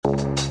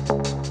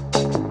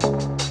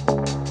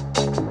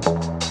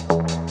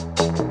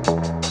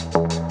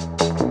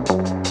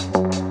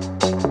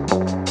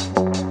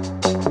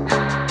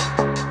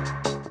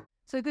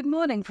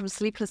morning from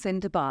Sleepless in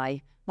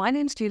Dubai. My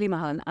name's Julie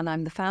Mahon and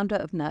I'm the founder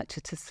of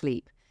Nurture to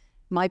Sleep.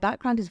 My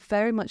background is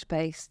very much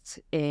based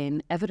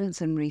in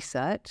evidence and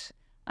research,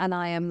 and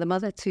I am the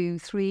mother to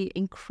 3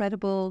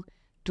 incredible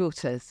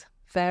daughters,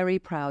 very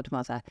proud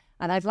mother.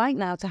 And I'd like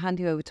now to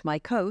hand you over to my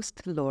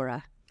co-host,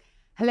 Laura.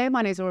 Hello,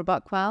 my name is Laura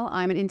Buckwell.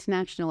 I'm an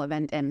international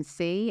event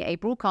MC, a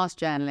broadcast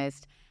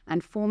journalist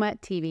and former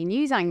TV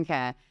news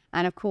anchor,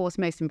 and of course,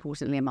 most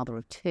importantly, a mother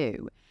of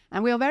 2.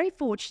 And we are very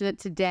fortunate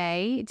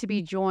today to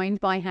be joined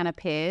by Hannah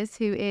Pearce,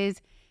 who is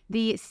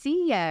the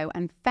CEO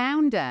and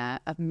founder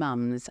of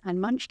Mums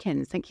and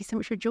Munchkins. Thank you so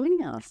much for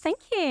joining us. Thank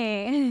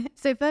you.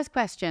 So first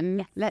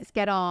question, let's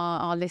get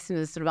our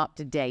listeners sort of up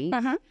to date.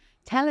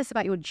 Tell us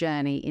about your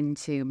journey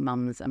into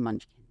Mums and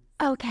Munchkins.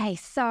 Okay,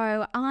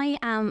 so I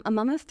am a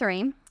mum of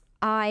 3.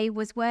 I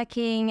was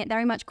working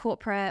very much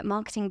corporate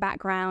marketing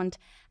background,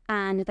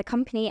 and the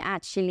company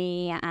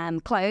actually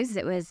closed.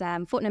 It was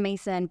Fortnum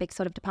Mason, big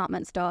sort of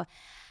department store.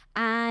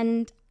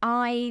 And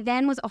I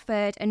then was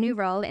offered a new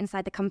role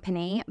inside the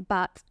company,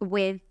 but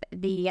with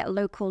the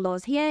local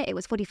laws here, it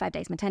was 45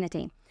 days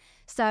maternity.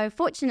 So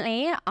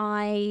fortunately,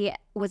 I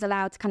was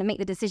allowed to kind of make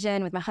the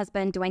decision with my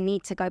husband, do I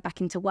need to go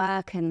back into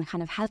work and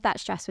kind of have that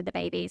stress with the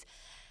babies?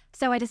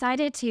 So I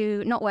decided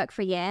to not work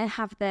for a year,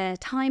 have the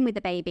time with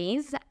the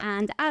babies,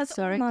 and as...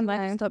 Sorry, can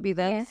I stop you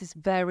there? Yeah. This is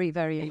very,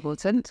 very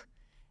important.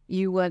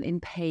 You weren't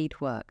in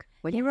paid work.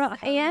 When you were at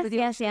home with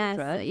your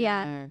children,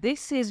 yeah.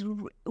 This is,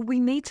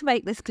 we need to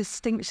make this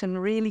distinction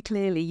really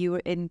clearly. You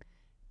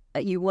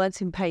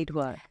weren't in paid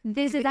work.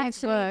 This is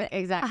actually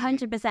exactly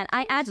 100%.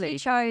 I actually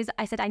chose,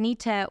 I said I need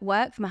to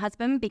work for my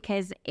husband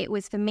because it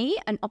was for me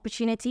an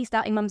opportunity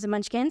starting Mums and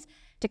Munchkins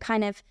to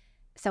kind of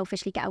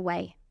selfishly get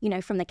away,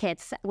 from the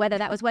kids, whether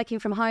that was working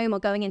from home or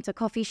going into a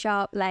coffee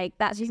shop. Like,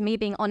 that's just me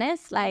being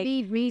honest. Like, you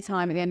need me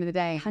time at the end of the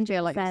day. 100%.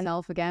 Feel like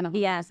yourself again.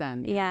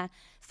 100%. Yeah.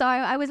 So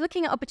I was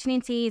looking at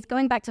opportunities,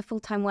 going back to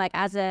full-time work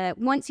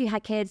once you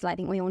had kids, I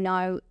think we all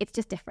know, it's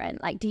just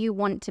different. Like, do you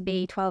want to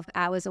be 12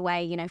 hours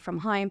away, from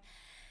home?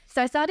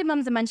 So I started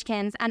Mums and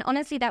Munchkins, and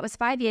honestly, that was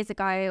 5 years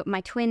ago.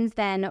 My twins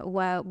then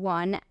were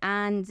 1,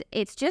 and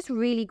it's just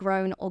really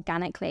grown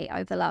organically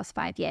over the last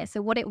 5 years.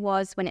 So what it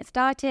was when it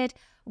started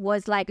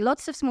was like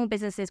lots of small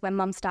businesses when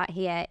mums start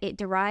here, it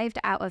derived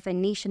out of a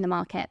niche in the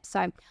market.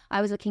 So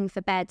I was looking for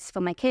beds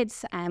for my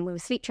kids, and we were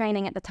sleep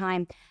training at the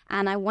time,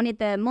 and I wanted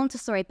the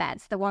Montessori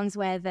beds, the ones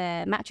where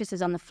the mattress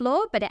is on the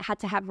floor, but it had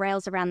to have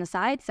rails around the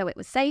side, so it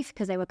was safe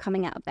because they were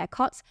coming out of their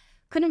cots.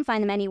 Couldn't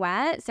find them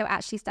anywhere, so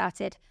actually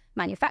started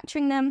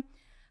manufacturing them.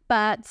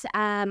 But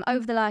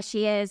over the last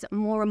years,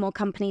 more and more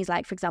companies,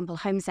 like, for example,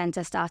 Home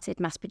Center, started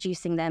mass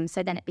producing them.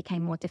 So then it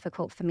became more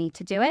difficult for me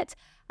to do it.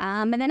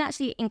 And then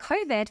actually in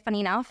COVID, funny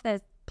enough,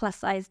 there's plus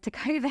size to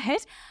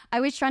COVID, I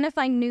was trying to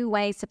find new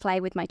ways to play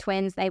with my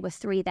twins. They were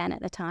 3 then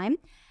at the time.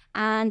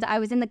 And I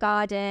was in the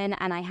garden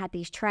and I had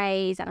these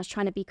trays and I was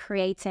trying to be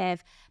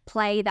creative,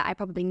 play that I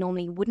probably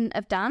normally wouldn't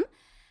have done.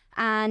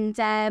 And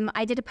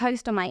I did a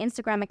post on my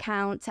Instagram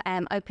account,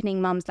 opening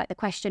mums, like the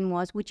question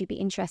was, would you be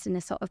interested in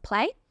this sort of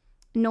play?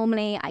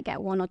 Normally, I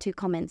get 1 or 2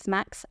 comments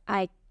max.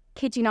 I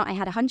kid you not, I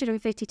had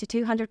 150 to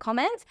 200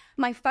 comments.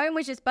 My phone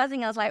was just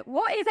buzzing. I was like,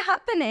 what is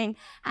happening?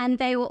 And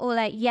they were all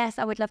like, yes,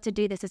 I would love to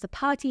do this as a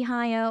party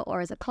hire or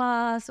as a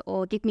class,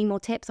 or give me more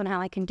tips on how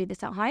I can do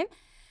this at home.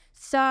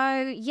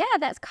 So yeah,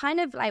 that's kind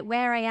of like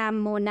where I am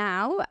more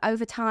now.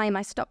 Over time,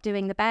 I stopped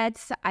doing the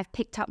beds. I've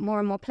picked up more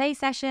and more play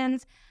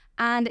sessions.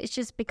 And it's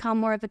just become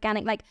more of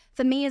organic. Like,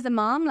 for me as a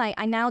mom, like,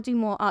 I now do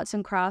more arts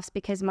and crafts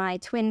because my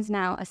twins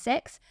now are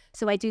 6.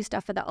 So I do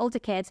stuff for the older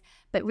kids.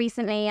 But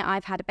recently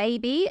I've had a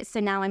baby. So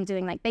now I'm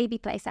doing like baby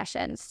play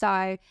sessions.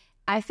 So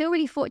I feel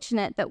really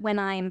fortunate that when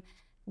I'm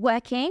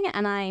working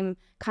and I'm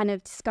kind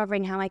of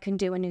discovering how I can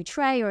do a new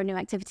tray or a new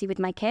activity with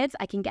my kids,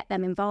 I can get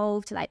them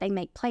involved. Like, they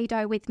make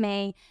Play-Doh with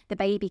me. The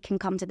baby can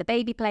come to the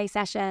baby play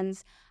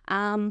sessions. So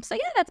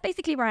yeah, that's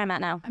basically where I'm at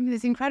now. I mean,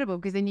 it's incredible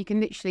because then you can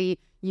literally,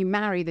 you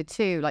marry the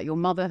two, like your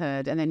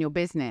motherhood and then your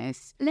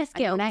business. Less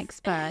guilt. You're an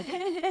expert.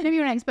 Maybe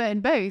you're an expert in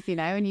both,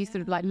 and you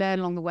sort of like learn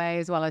along the way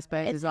as well, I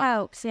suppose. It as well.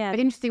 helps, yeah. But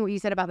interesting what you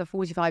said about the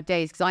 45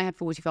 days, because I had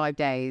 45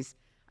 days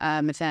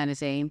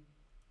maternity.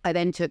 I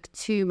then took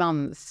 2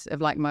 months of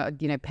like my,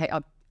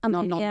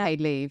 not paid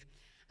leave.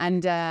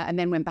 And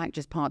then went back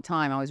just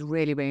part-time. I was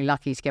really, really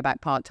lucky to get back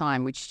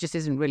part-time, which just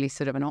isn't really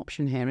sort of an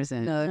option here, is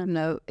it?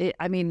 No.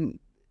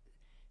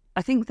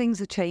 I think things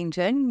are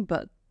changing,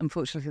 but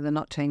unfortunately they're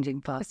not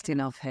changing fast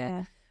enough here.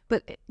 Yeah.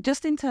 But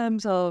just in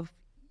terms of,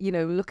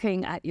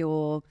 looking at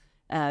your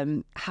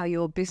how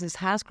your business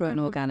has grown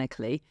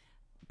organically,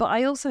 but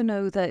I also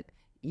know that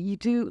you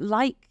do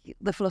like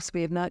the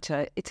philosophy of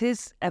nurture. It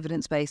is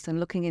evidence-based and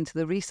looking into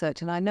the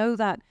research. And I know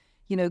that,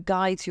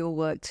 guides your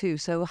work too.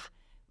 So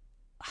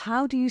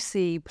how do you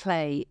see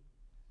play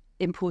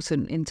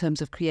important in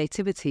terms of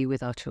creativity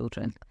with our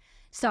children?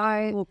 So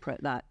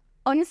Incorporate that.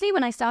 Honestly,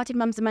 when I started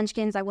Mums and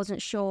Munchkins, I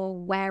wasn't sure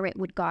where it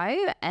would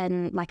go.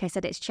 And like I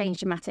said, it's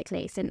changed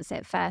dramatically since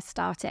it first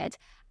started.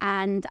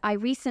 And I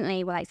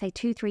recently, well, like say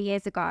 2-3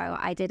 years ago,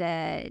 I did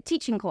a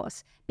teaching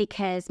course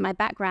because my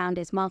background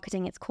is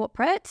marketing, it's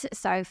corporate.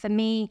 So for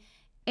me,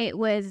 it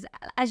was,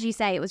 as you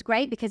say, it was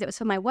great because it was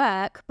for my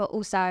work, but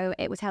also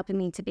it was helping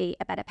me to be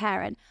a better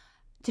parent.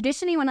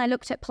 Traditionally, when I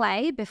looked at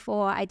play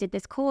before I did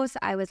this course,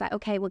 I was like,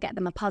 okay, we'll get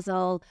them a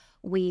puzzle.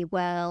 We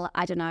will,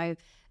 I don't know,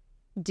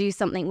 do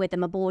something with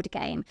them, a board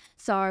game.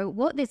 So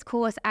what this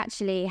course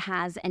actually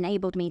has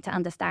enabled me to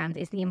understand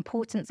is the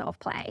importance of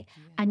play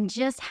and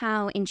just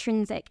how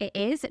intrinsic it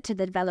is to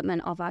the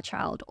development of our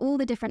child, all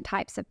the different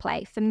types of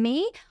play. For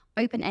me,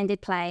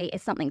 open-ended play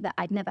is something that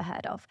I'd never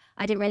heard of.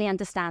 I didn't really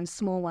understand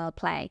small world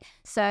play.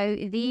 So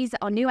these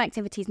are new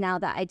activities now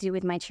that I do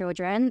with my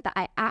children that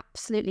I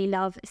absolutely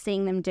love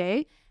seeing them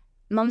do.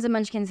 Mums and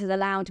Munchkins has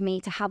allowed me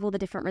to have all the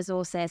different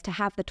resources, to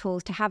have the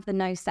tools, to have the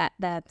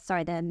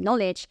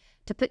knowledge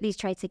to put these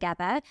traits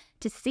together,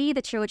 to see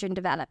the children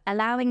develop,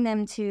 allowing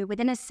them to,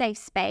 within a safe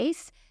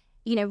space,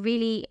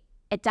 really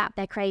adapt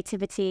their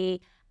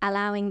creativity,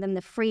 allowing them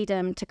the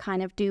freedom to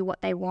kind of do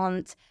what they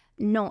want,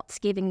 not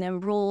giving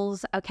them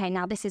rules. Okay,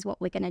 now this is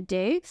what we're going to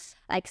do.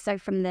 So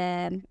from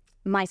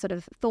my sort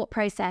of thought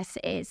process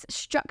is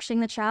structuring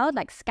the child,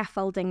 like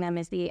scaffolding them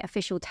is the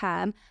official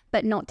term,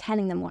 but not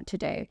telling them what to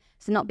do.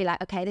 So not be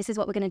like, okay, this is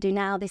what we're going to do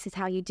now. This is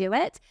how you do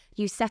it.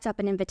 You set up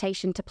an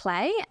invitation to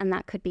play, and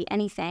that could be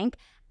anything,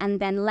 and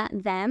then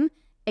let them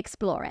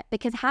explore it.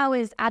 Because how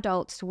as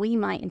adults we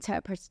might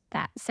interpret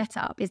that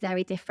setup is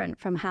very different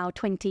from how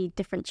 20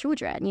 different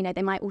children,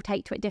 they might all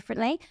take to it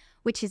differently,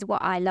 which is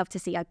what I love to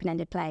see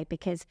open-ended play,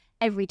 because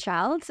every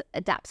child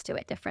adapts to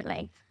it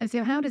differently. And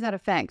so how does that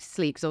affect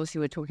sleep? Because obviously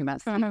we're talking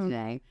about sleep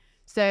today.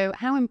 So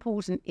how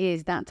important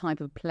is that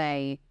type of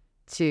play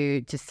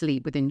to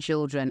sleep within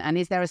children? And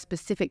is there a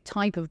specific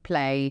type of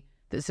play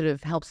that sort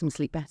of helps them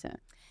sleep better?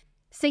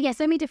 So yeah,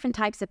 so many different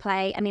types of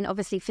play. I mean,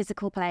 obviously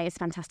physical play is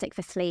fantastic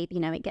for sleep.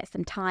 It gets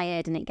them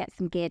tired and it gets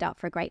them geared up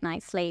for a great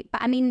night's sleep.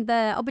 But I mean,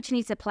 the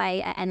opportunities to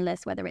play are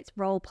endless, whether it's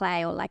role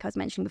play or, like I was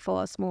mentioning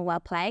before, small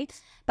world play.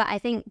 But I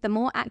think the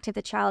more active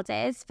the child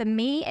is, for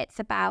me, it's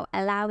about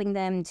allowing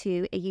them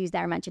to use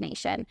their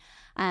imagination.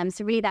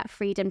 So really that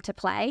freedom to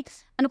play.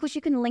 And of course,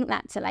 you can link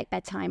that to like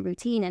bedtime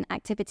routine and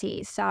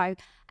activities. So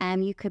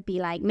you could be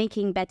like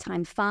making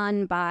bedtime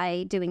fun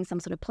by doing some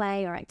sort of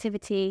play or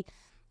activity.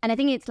 And I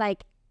think it's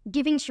like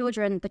giving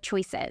children the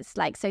choices.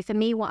 So for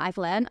me, what I've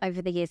learned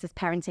over the years is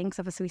parenting, because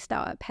obviously we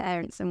start at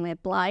parents and we're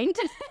blind.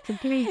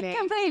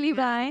 Completely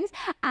blind.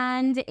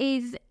 And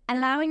is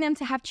allowing them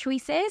to have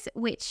choices,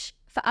 which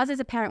for us as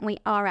a parent, we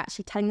are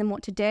actually telling them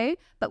what to do,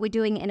 but we're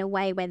doing it in a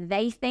way where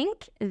they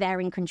think they're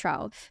in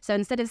control. So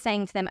instead of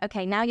saying to them,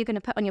 okay, now you're going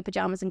to put on your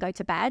pajamas and go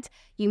to bed,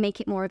 you make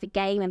it more of a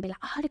game and be like,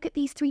 oh, look at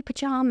these 3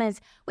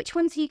 pajamas. Which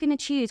ones are you going to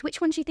choose?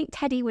 Which ones do you think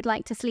Teddy would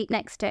like to sleep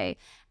next to?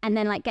 And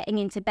then like getting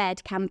into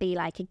bed can be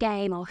like a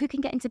game, or who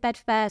can get into bed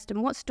first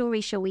and what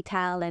story shall we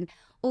tell? And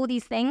all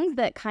these things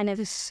that kind of...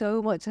 There's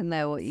so much in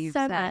there, what you've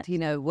said,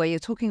 where you're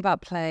talking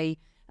about play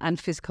and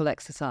physical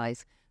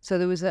exercise. So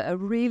there was a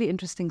really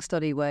interesting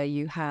study where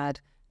you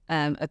had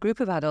a group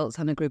of adults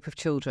and a group of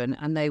children,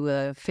 and they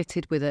were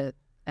fitted with a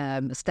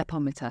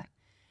stepometer.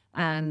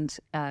 And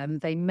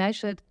they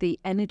measured the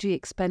energy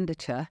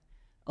expenditure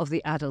of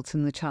the adult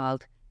and the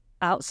child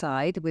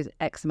outside with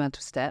X amount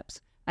of steps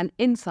and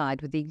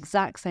inside with the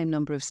exact same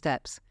number of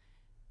steps.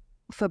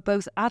 For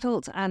both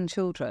adults and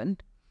children,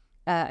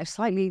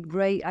 slightly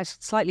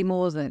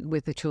more than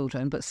with the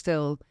children, but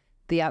still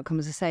the outcome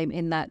was the same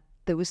in that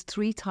there was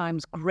 3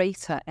 times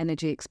greater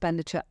energy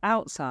expenditure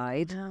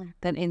outside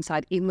than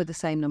inside, even with the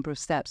same number of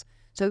steps.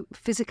 So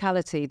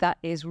physicality, that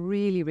is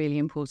really, really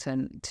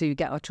important to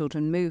get our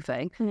children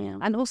moving. Yeah.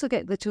 And also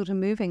get the children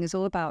moving is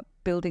all about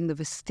building the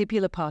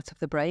vestibular part of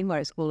the brain, where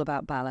it's all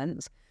about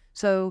balance.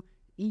 So,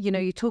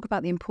 you talk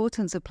about the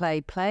importance of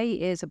play. Play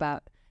is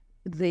about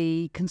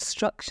the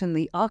construction,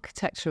 the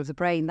architecture of the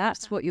brain.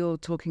 That's what you're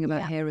talking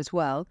about here as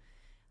well.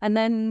 And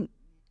then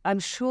I'm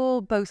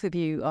sure both of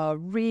you are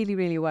really,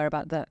 really aware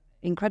about the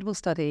incredible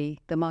study,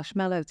 the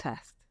marshmallow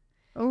test.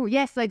 Oh,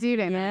 yes, I do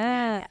know.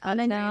 Yeah.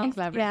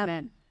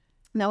 Clever.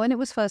 Now, when it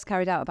was first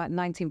carried out about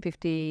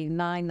 1959,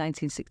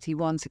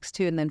 1961,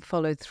 62, and then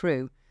followed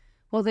through,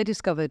 what they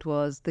discovered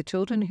was the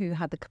children who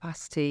had the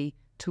capacity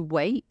to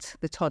wait,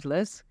 the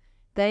toddlers,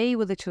 they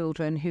were the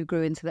children who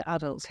grew into the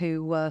adults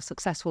who were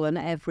successful on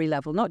every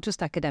level, not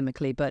just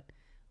academically, but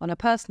on a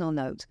personal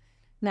note.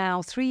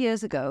 Now, 3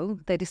 years ago,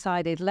 they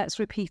decided, let's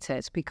repeat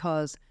it,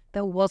 because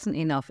there wasn't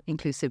enough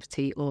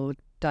inclusivity or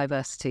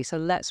diversity. So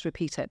let's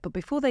repeat it. But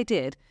before they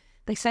did,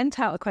 they sent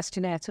out a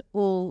questionnaire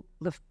to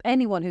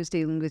anyone who's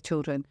dealing with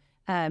children,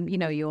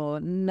 your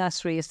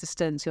nursery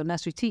assistants, your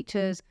nursery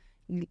teachers,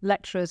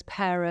 lecturers,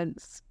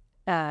 parents,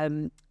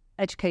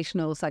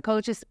 educational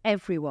psychologists,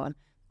 everyone.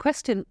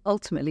 Question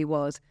ultimately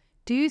was,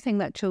 do you think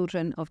that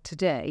children of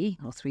today,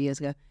 or 3 years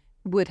ago,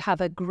 would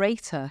have a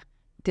greater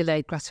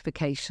delayed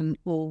gratification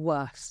or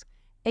worse?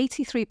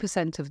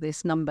 83% of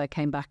this number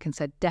came back and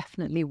said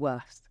definitely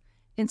worse.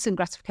 instant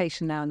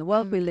gratification now in the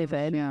world we live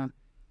in. Yeah.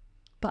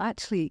 But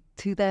actually,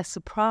 to their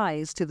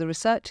surprise, to the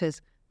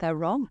researchers, they're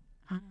wrong.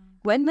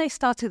 When they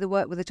started the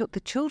work with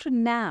the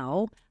children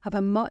now have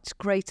a much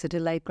greater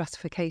delayed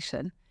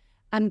gratification.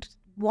 And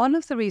one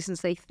of the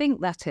reasons they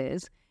think that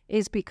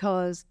is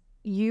because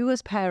you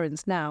as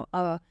parents now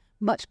are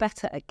much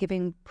better at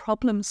giving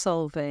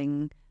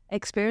problem-solving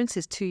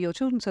experiences to your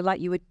children. So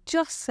like you were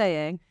just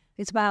saying,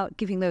 it's about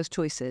giving those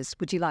choices.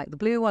 Would you like the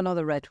blue one or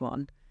the red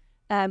one?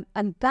 And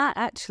that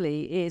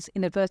actually is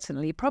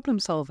inadvertently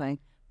problem-solving.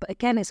 But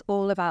again, it's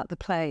all about the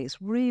play.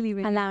 It's really,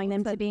 really allowing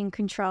them to be in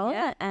control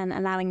and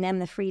allowing them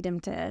the freedom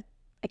to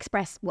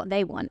express what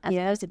they want as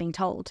opposed to being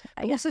told.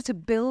 Also to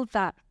build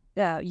that,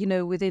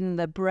 within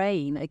the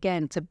brain,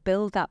 again, to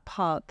build that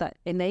part that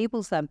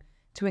enables them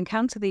to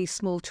encounter these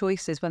small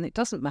choices when it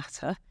doesn't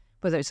matter,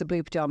 whether it's a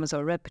blue pajamas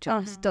or a red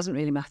pajamas, it doesn't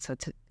really matter.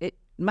 It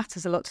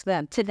matters a lot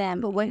to them.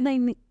 But when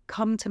they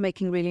come to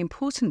making really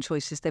important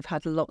choices, they've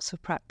had lots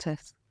of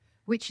practice.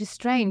 Which is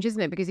strange, isn't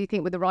it? Because you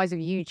think with the rise of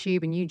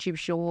YouTube and YouTube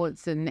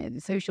Shorts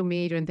and social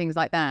media and things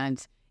like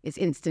that, it's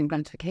instant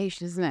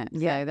gratification, isn't it?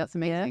 Yeah, so that's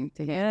amazing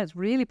to hear. Yeah, it's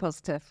really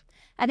positive.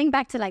 I think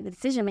back to like the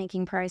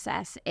decision-making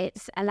process,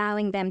 it's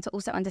allowing them to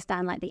also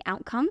understand like the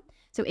outcome.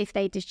 So if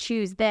they just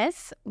choose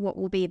this, what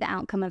will be the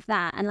outcome of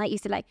that? And like you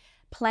said, like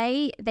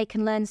play, they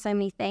can learn so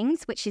many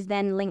things, which is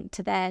then linked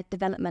to their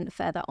development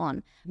further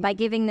on. By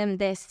giving them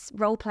this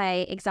role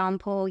play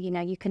example,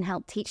 you can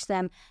help teach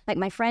them. Like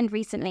my friend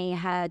recently,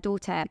 her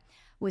daughter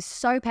was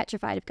so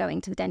petrified of going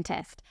to the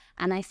dentist.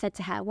 And I said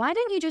to her, why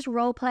don't you just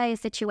role play a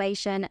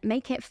situation,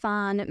 make it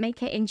fun,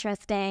 make it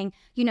interesting,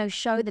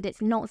 show that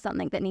it's not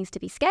something that needs to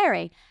be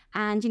scary.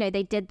 And,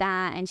 they did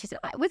that. And she said,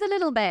 it was a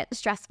little bit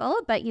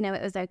stressful, but,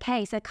 it was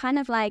okay. So kind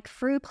of like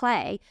through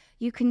play,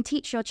 you can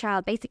teach your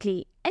child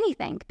basically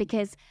anything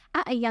because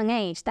at a young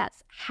age,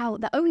 that's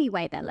the only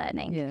way they're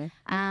learning. Yeah.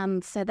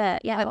 And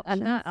that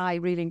I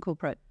really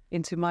incorporate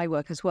into my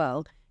work as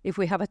well. If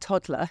we have a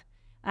toddler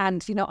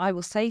and, I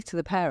will say to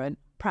the parent,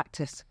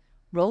 practice,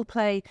 role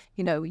play,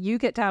 you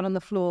get down on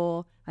the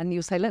floor and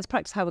you'll say, let's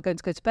practice how we're going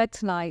to go to bed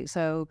tonight.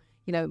 So,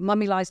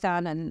 mummy lies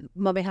down and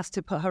mummy has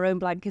to put her own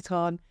blanket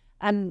on.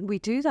 And we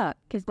do that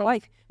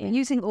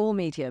using all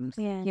mediums.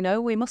 Yeah.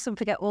 We mustn't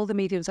forget all the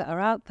mediums that are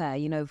out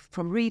there,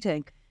 from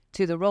reading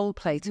to the role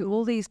play to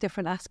all these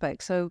different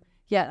aspects. So,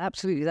 yeah,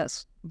 absolutely.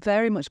 That's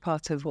very much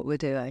part of what we're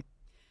doing.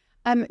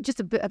 Just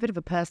a bit of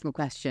a personal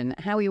question.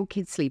 How are your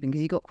kids sleeping?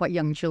 Because you've got quite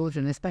young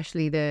children,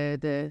 especially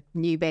the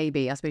new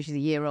baby. I suppose she's a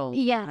year old.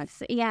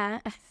 Yes, yeah.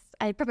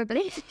 I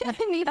probably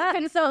need to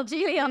consult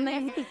Julie on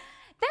this.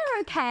 They're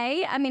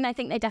okay. I mean, I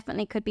think they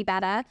definitely could be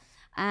better.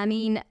 I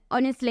mean,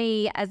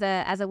 honestly, as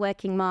a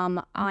working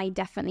mom, I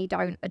definitely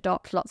don't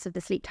adopt lots of the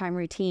sleep time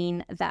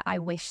routine that I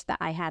wish that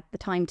I had the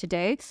time to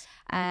do.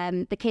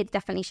 The kids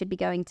definitely should be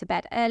going to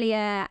bed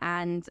earlier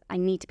and I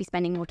need to be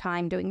spending more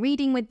time doing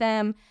reading with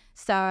them.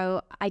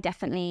 So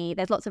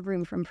there's lots of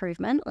room for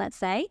improvement, let's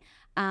say.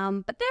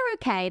 But they're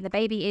okay. The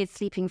baby is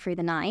sleeping through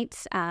the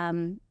night.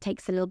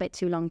 Takes a little bit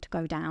too long to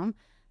go down.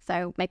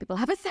 So maybe we'll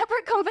have a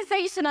separate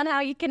conversation on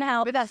how you can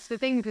help. But that's the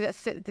thing.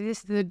 This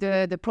is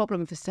the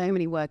problem for so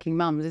many working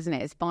mums, isn't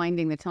it? It's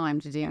finding the time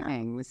to do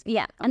things.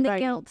 Yeah, and the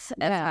guilt.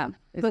 But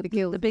the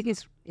guilt. The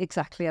biggest,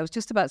 exactly. I was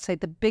just about to say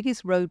the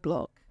biggest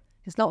roadblock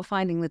is not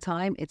finding the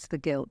time. It's the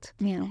guilt.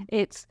 Yeah.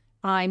 It's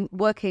I'm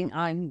working.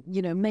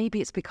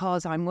 Maybe it's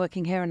because I'm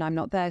working here and I'm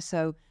not there.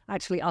 So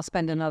actually, I'll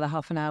spend another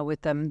half an hour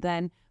with them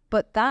then.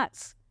 But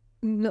that's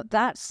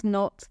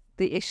not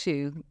the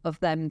issue of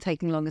them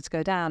taking longer to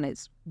go down.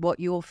 It's what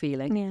you're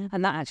feeling. Yeah.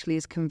 And that actually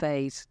is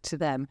conveyed to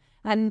them.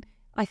 And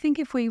I think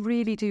if we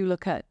really do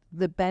look at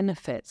the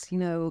benefits,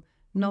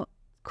 not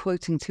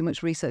quoting too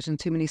much research and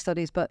too many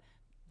studies, but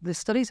the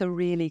studies are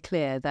really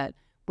clear that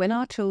when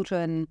our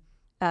children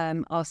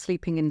are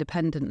sleeping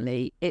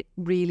independently, it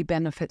really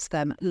benefits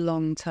them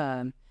long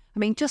term. I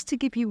mean, just to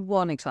give you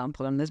one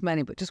example, and there's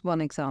many, but just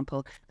one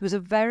example, there was a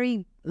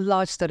very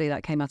large study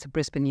that came out of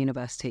Brisbane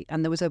University,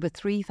 and there was over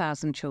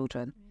 3,000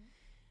 children.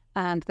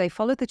 And they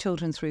followed the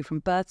children through from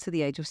birth to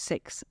the age of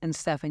 6 and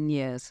 7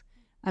 years.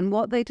 And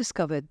what they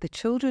discovered, the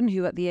children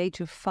who at the age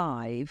of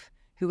 5,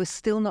 who were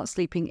still not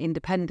sleeping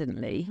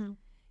independently,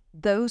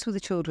 those were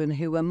the children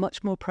who were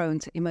much more prone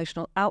to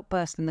emotional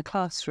outbursts in the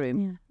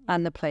classroom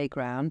and the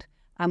playground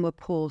and were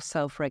poor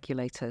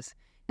self-regulators.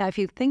 Now, if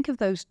you think of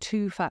those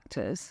two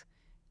factors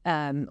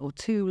or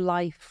two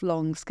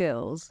lifelong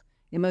skills,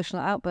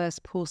 emotional outbursts,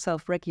 poor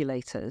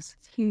self-regulators,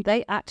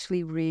 they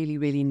actually really,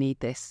 really need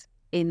this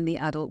in the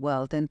adult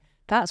world. And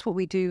that's what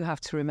we do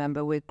have to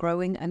remember. We're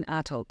growing an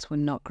adult. We're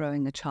not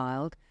growing a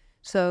child.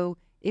 So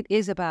it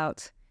is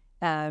about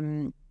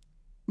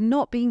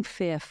not being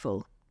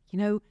fearful.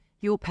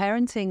 Your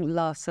parenting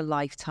lasts a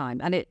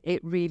lifetime, and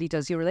it really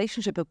does. Your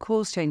relationship, of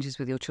course, changes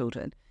with your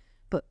children.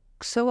 But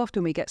so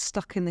often we get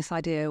stuck in this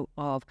idea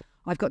of,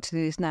 I've got to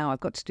do this now, I've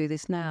got to do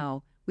this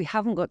now. We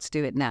haven't got to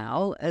do it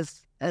now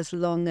as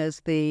long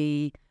as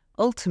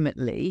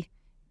ultimately,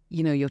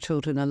 your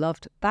children are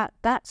loved.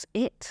 That's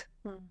it.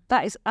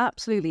 That is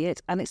absolutely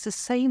it. And it's the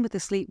same with the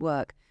sleep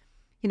work.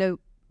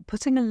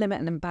 putting a limit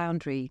and a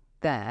boundary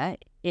there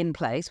in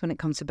place when it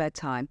comes to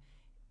bedtime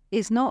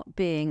is not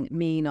being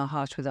mean or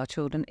harsh with our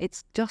children.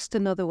 It's just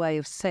another way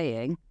of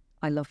saying,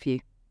 I love you.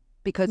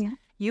 Because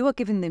you are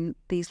giving them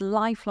these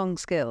lifelong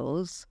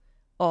skills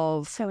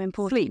of So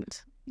important. sleep.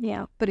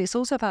 Yeah. But it's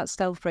also about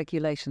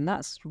self-regulation.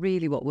 That's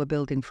really what we're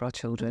building for our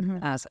children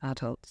as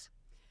adults.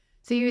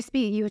 So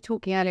you were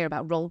talking earlier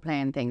about role play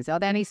and things. Are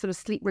there any sort of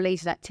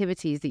sleep-related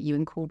activities that you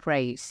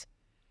incorporate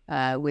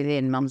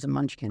within Mums and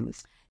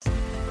Munchkins?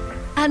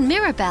 At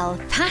Mirabelle,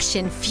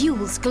 passion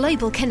fuels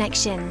global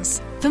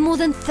connections. For more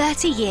than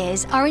 30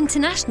 years, our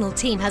international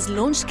team has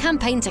launched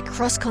campaigns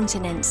across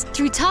continents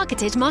through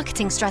targeted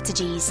marketing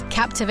strategies,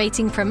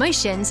 captivating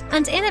promotions,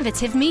 and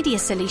innovative media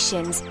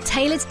solutions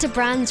tailored to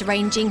brands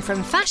ranging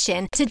from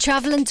fashion to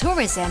travel and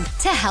tourism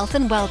to health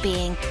and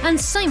well-being, and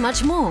so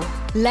much more.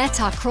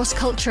 Let our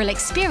cross-cultural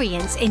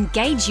experience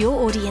engage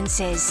your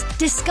audiences.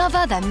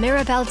 Discover the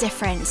Mirabelle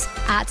difference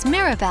at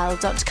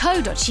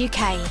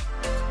mirabelle.co.uk.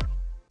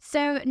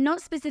 So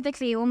not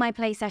specifically all my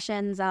play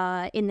sessions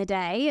are in the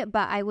day,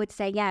 but I would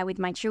say, with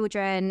my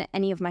children,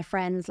 any of my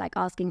friends, like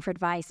asking for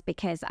advice,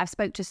 because I've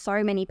spoke to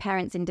so many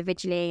parents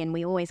individually and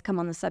we always come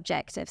on the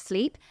subject of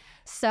sleep.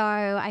 So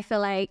I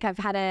feel like I've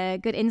had a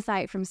good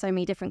insight from so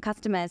many different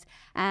customers.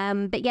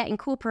 But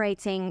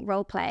incorporating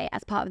role play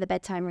as part of the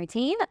bedtime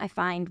routine, I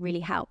find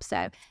really helps.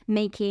 So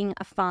making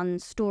a fun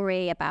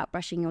story about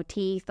brushing your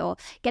teeth or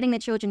getting the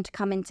children to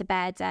come into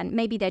bed, and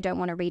maybe they don't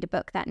want to read a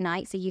book that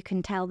night, so you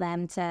can tell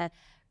them to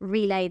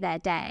relay their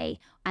day.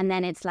 And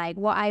then it's like,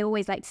 what I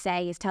always like to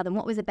say is tell them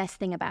what was the best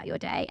thing about your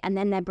day. And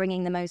then they're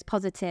bringing the most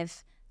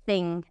positive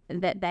thing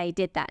that they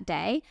did that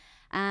day.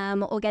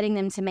 Or getting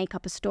them to make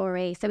up a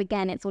story. So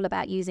again, it's all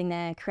about using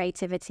their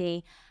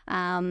creativity.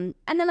 And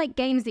then like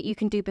games that you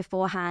can do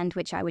beforehand,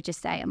 which I would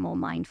just say are more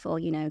mindful,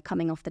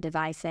 coming off the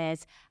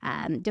devices,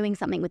 doing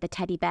something with the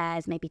teddy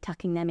bears, maybe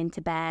tucking them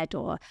into bed.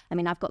 Or,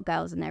 I've got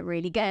girls and they're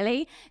really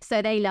girly.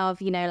 So they love,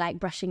 like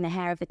brushing the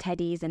hair of the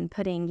teddies and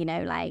putting,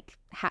 like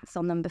hats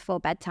on them before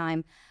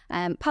bedtime.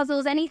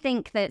 Puzzles,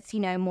 anything that's,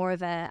 more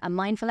of a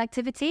mindful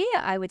activity,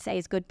 I would say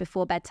is good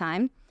before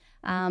bedtime.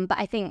 But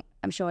I think,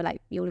 I'm sure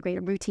like you'll agree,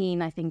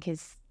 routine I think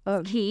is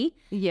key.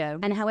 Yeah.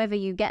 And however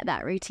you get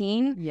that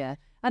routine. Yeah.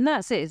 And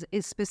that's it.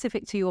 It's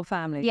specific to your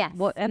family. Yes.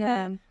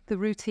 Whatever the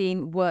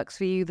routine works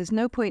for you. There's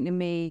no point in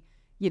me,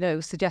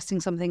 suggesting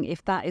something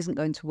if that isn't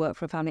going to work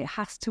for a family. It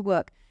has to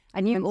work.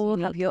 And you all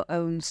have your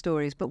own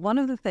stories. But one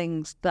of the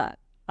things that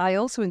I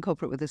also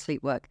incorporate with the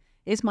sleep work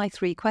is my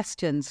 3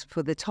 questions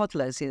for the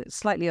toddlers,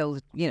 slightly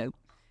older,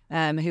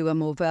 who are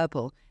more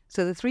verbal.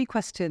 So the 3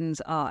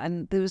 questions are,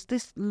 and there was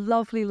this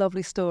lovely,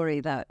 lovely story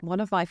that one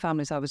of my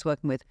families I was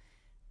working with,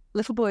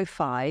 little boy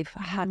 5,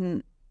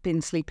 hadn't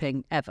been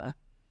sleeping ever.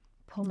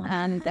 Poor mum.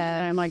 And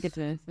Oh my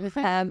goodness.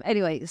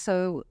 anyway,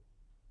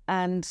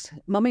 and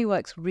mummy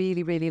works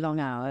really, really long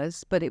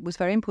hours, but it was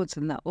very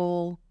important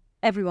that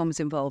everyone was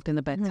involved in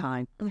the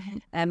bedtime.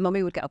 And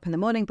mummy would get up in the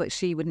morning, but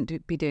she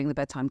wouldn't be doing the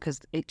bedtime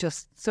because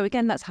so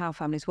again, that's how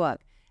families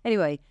work.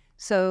 Anyway,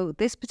 so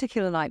this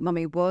particular night,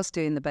 mummy was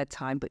doing the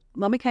bedtime, but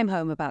mummy came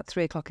home about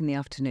 3:00 in the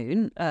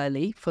afternoon,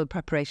 early, for the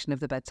preparation of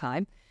the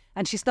bedtime.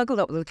 And she snuggled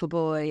up with the little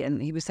boy and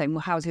he was saying,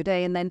 well, how's your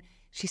day? And then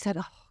she said,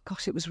 oh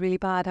gosh, it was really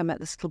bad. I met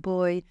this little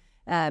boy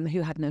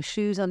who had no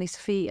shoes on his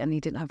feet and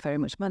he didn't have very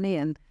much money.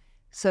 And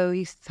so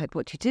he said,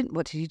 what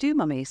did you do,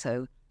 mummy?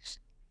 So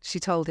she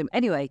told him.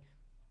 Anyway,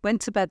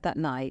 went to bed that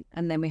night,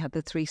 and then we had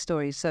the 3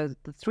 stories. So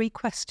the 3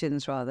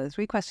 questions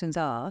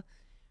are,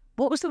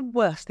 what was the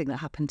worst thing that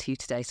happened to you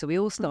today? So we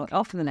all start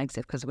off in the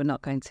negative because we're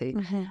not going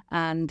to.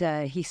 And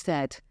he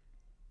said,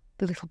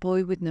 the little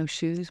boy with no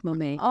shoes,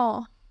 mummy.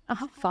 Oh.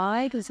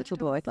 5, this little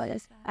boy.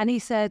 And he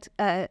said,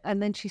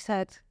 and then she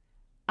said,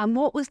 and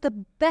what was the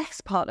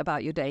best part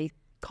about your day?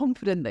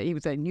 Confident that he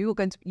was saying,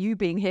 you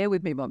being here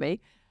with me, mummy.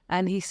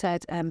 And he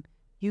said,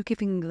 you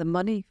giving the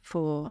money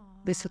for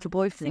this little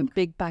boy for a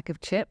big bag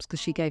of chips because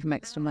she gave him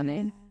extra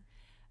money.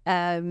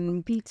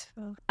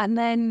 Beautiful. And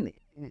then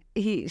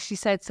she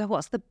said, so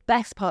what's the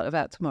best part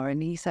about tomorrow?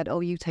 And he said,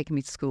 oh, you taking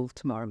me to school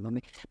tomorrow,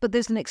 mummy. But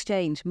there's an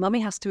exchange. Mummy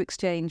has to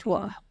exchange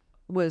what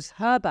was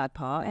her bad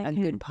part and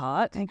good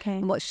part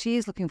and what she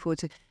is looking forward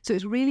to. So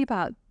it's really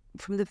about,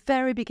 from the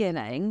very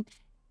beginning,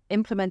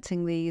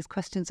 implementing these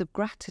questions of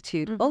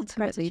gratitude.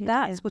 Ultimately,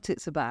 that's what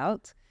it's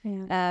about.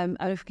 And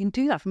if we can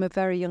do that from a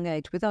very young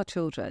age with our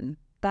children,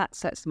 that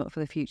sets them up for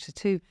the future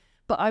too.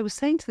 But I was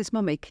saying to this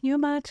mummy, can you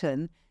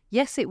imagine?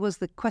 Yes, it was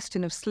the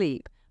question of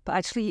sleep, but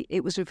actually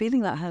it was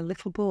revealing that her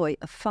little boy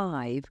of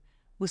 5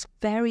 was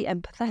very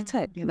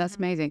empathetic. Yeah, that's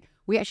amazing.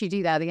 We actually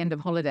do that at the end of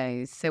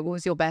holidays. So what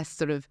was your best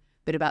sort of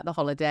bit about the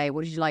holiday?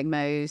 What did you like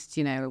most?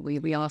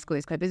 We ask all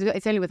these questions.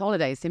 It's only with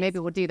holidays, so maybe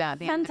we'll do that at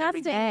the end of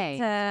every day. Fantastic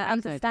to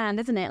understand,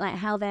 isn't it? Like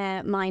how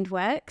their mind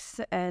works.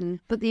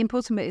 But the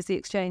important bit is the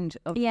exchange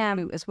of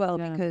food as well,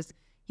 because,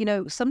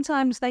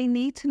 sometimes they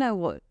need to know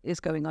what is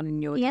going on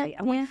in your day.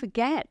 And we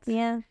forget.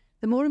 Yeah.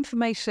 The more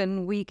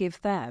information we give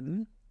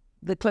them,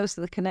 the closer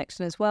the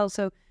connection as well.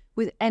 So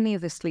with any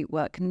of the sleep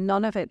work,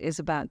 none of it is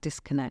about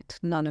disconnect.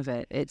 None of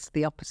it. It's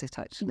the opposite,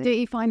 actually. Do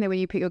you find that when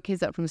you pick your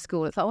kids up from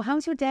school, it's like, oh,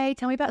 how's your day?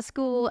 Tell me about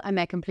school. And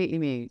they're completely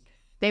mute.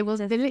 They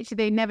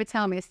never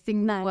tell me a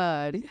single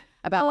word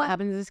about what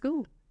happens at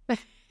school.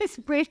 It's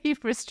really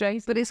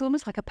frustrating. But it's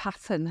almost like a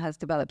pattern has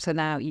developed. So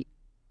now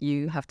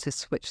you have to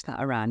switch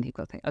that around. You've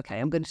got to think, okay,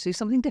 I'm going to do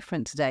something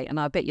different today. And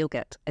I bet you'll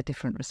get a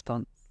different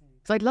response.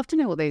 So I'd love to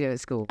know what they do at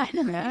school. I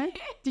know. Yeah?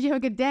 Did you have a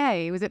good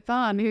day? Was it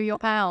fun? Who are your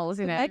pals?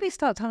 You know? Maybe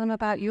start telling them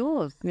about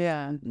yours.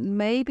 Yeah.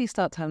 Maybe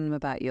start telling them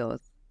about yours.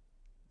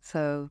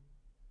 So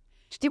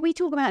Did we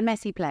talk about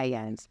messy play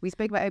yet? We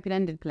spoke about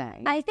open-ended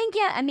play. I think,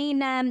 yeah, I mean,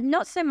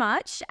 not so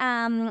much.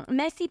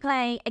 Messy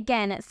play,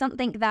 again, it's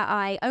something that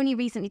I only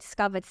recently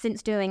discovered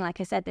since doing,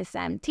 like I said, this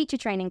teacher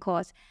training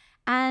course.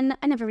 And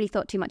I never really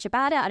thought too much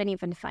about it. I don't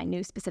even know if I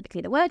knew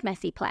specifically the word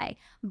messy play.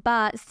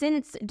 But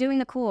since doing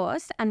the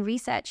course and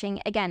researching,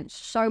 again,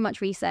 so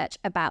much research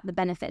about the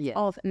benefits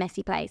of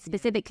messy play,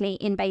 specifically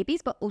in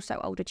babies, but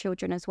also older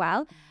children as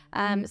well.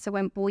 So I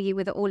won't bore you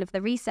with all of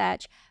the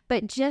research,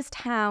 but just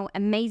how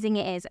amazing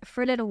it is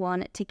for a little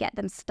one to get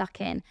them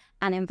stuck in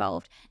and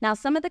involved. Now,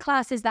 some of the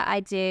classes that I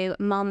do,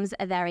 mums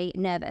are very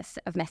nervous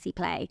of messy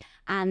play.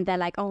 And they're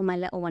like, oh, my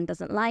little one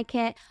doesn't like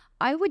it.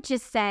 I would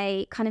just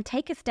say kind of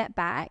take a step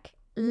back,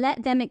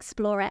 let them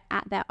explore it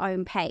at their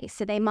own pace.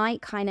 So they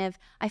might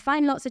I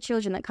find lots of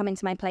children that come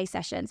into my play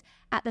sessions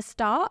at the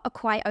start are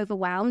quite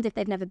overwhelmed if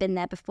they've never been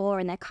there before,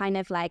 and they're kind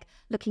of like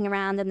looking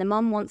around, and the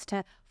mom wants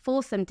to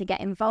force them to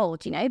get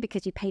involved,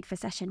 because you paid for a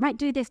session, right?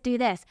 Do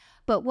this.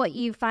 But what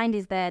you find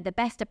is the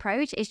best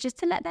approach is just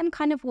to let them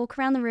kind of walk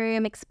around the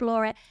room,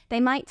 explore it. They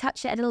might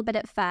touch it a little bit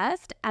at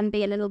first and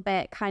be a little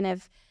bit kind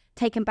of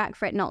taken back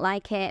for it, not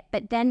like it.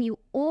 But then you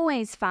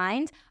always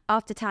find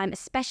after time,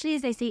 especially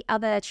as they see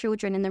other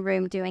children in the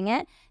room doing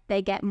it,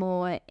 they get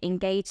more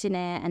engaged in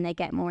it and they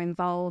get more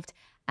involved.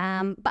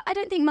 But I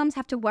don't think mums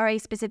have to worry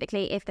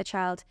specifically if the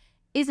child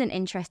isn't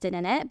interested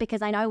in it,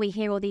 because I know we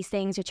hear all these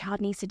things, your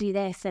child needs to do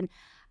this. And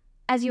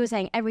as you were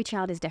saying, every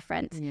child is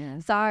different.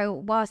 Yes.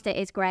 So whilst it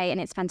is great and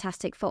it's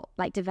fantastic for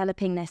like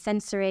developing their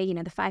sensory,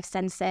 the 5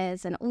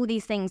 senses and all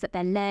these things that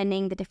they're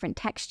learning, the different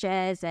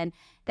textures, and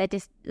they're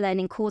just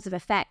learning cause of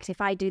effect.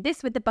 If I do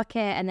this with the bucket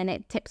and then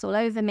it tips all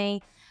over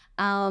me.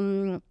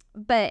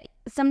 But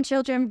some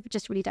children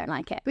just really don't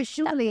like it. But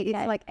surely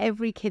it's like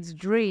every kid's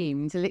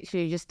dream to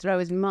literally just throw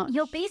as much.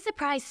 You'll be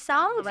surprised.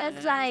 Some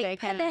just like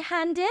put their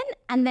hand in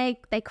and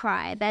they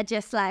cry. They're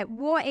just like,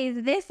 what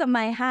is this on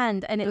my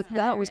hand? And it's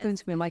that was going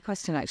to be my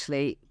question,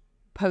 actually.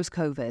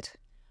 Post-COVID,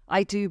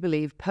 I do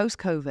believe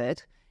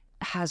post-COVID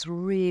has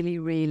really,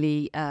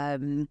 really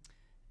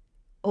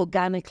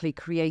organically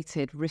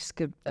created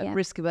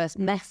risk-averse,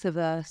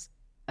 mess-averse,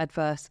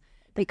 adverse.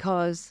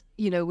 Because,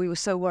 we were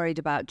so worried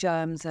about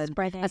germs and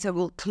so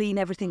we'll clean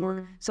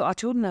everything. So our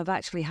children have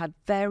actually had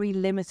very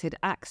limited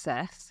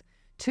access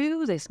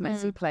to this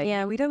messy play.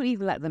 Yeah, we don't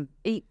even let them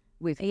eat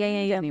with food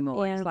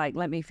anymore. It's like,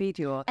 let me feed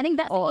you. I think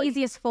that's the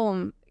easiest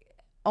form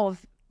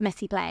of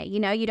messy play.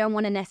 You don't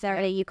want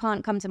to you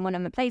can't come to one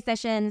of the play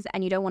sessions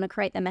and you don't want to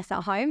create the mess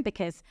at home,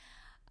 because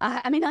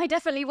I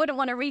definitely wouldn't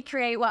want to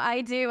recreate what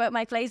I do at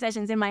my play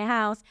sessions in my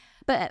house.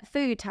 But at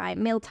food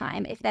time, meal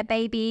time, if they're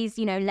babies,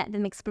 let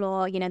them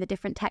explore, the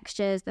different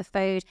textures, the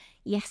food.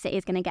 Yes, it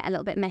is going to get a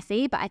little bit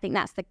messy, but I think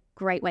that's the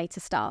great way to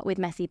start with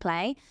messy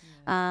play.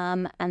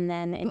 And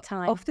then in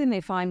time. Often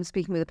if I'm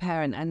speaking with a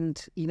parent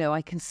and,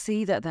 I can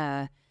see that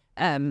they're,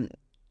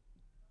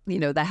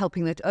 they're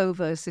helping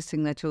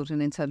assisting their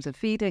children in terms of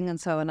feeding and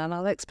so on. And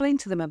I'll explain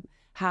to them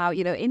how,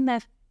 in their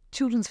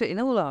children's fit, in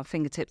all our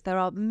fingertips, there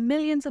are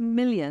millions and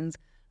millions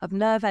of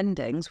nerve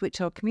endings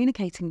which are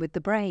communicating with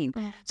the brain.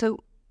 So,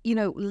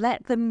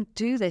 let them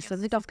do this.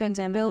 And they're going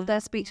to build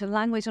their speech and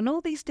language and all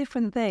these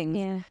different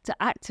things to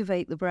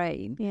activate the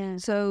brain. Yeah.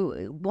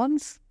 So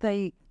once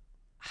they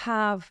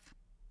have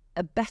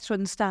a better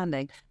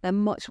understanding, they're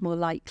much more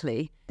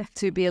likely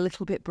to be a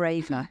little bit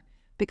braver.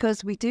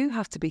 Because we do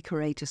have to be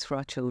courageous for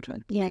our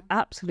children. Yeah. We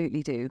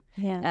absolutely do.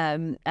 Yeah.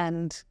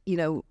 And,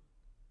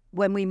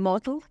 when we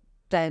model,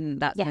 then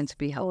that's going to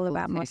be helpful. All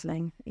about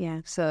modelling.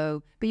 Yeah.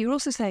 So, but you're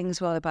also saying as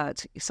well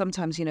about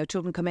sometimes,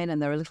 children come in and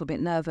they're a little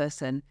bit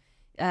nervous. And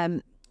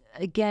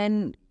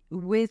again,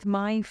 with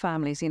my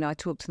families, I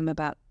talk to them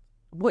about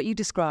what you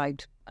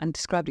described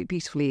it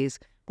beautifully is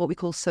what we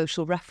call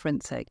social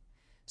referencing.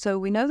 So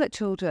we know that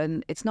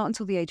children, it's not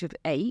until the age of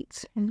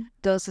 8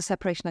 does the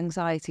separation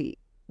anxiety,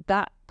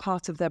 that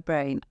part of their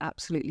brain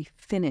absolutely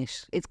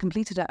finish. It's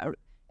completed at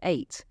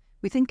 8.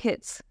 We think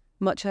it's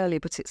much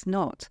earlier, but it's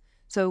not.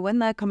 So when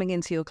they're coming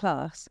into your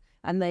class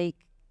and they,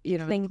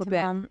 think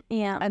about,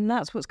 and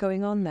that's what's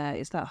going on there,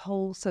 is that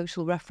whole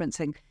social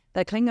referencing.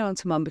 They're clinging on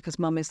to mum because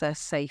mum is their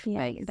safe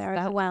base. They're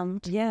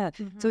overwhelmed. Yeah.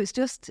 So it's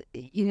just,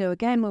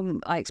 again,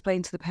 when I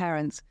explain to the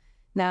parents,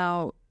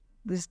 now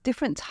there's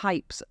different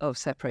types of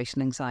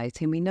separation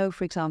anxiety. And we know,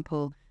 for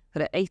example,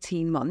 that at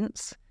 18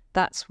 months,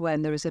 that's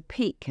when there is a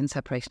peak in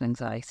separation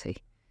anxiety.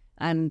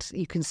 And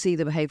you can see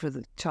the behaviour of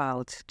the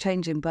child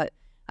changing. But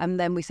And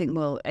then we think,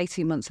 well,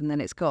 18 months and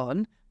then it's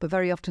gone. But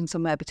very often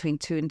somewhere between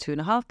 2 and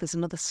 2.5, there's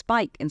another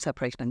spike in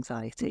separation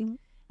anxiety.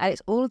 And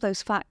it's all of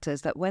those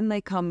factors that when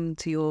they come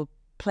to your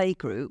play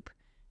group,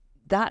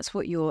 that's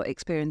what you're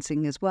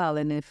experiencing as well.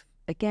 And if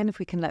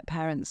we can let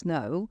parents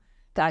know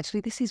that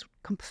actually this is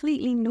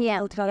completely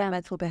normal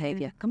developmental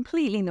behaviour,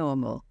 completely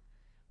normal.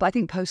 But I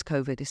think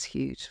post-COVID is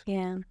huge.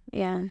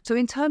 Yeah. So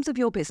in terms of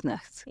your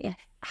business,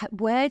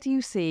 where do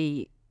you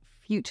see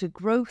future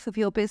growth of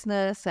your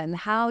business and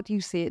how do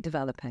you see it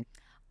developing?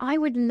 I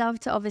would love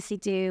to obviously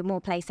do more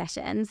play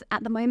sessions.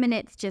 At the moment,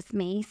 it's just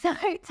me, so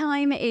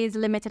time is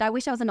limited. I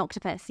wish I was an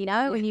octopus,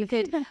 and you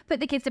could put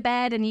the kids to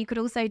bed and you could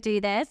also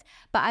do this.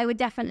 But I would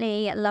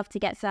definitely love to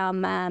get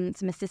some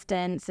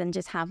assistance and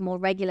just have more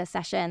regular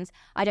sessions.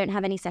 I don't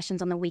have any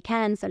sessions on the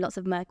weekend, so lots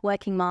of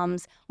working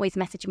moms always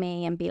message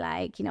me and be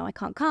like, I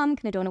can't come.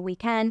 Can I do on a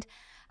weekend?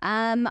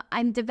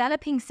 I'm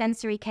developing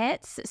sensory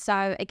kits.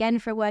 So again,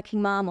 for a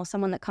working mom or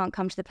someone that can't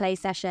come to the play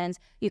sessions,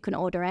 you can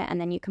order it and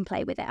then you can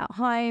play with it at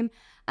home.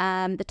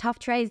 The Tough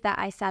trays that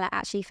I sell are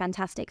actually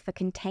fantastic for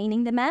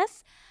containing the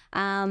mess.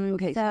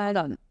 Okay, so hold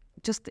on.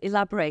 Just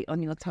elaborate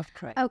on your Tough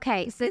tray.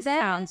 Okay, so this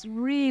sounds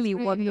really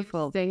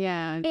wonderful.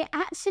 Yeah. It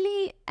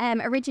actually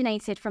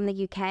originated from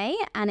the UK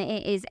and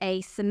it is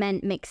a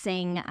cement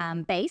mixing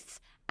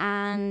base.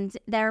 And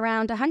they're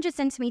around 100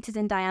 centimeters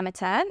in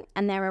diameter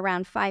and they're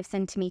around 5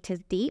 centimeters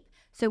deep.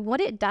 So what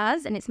it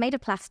does, and it's made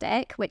of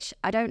plastic, which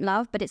I don't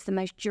love, but it's the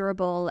most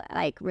durable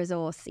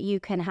resource.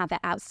 You can have it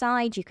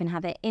outside, you can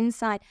have it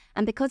inside.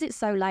 And because it's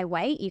so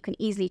lightweight, you can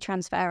easily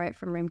transfer it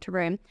from room to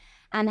room.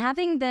 And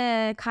having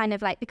the kind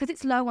of because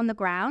it's low on the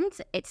ground,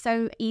 it's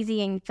so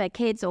easy for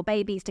kids or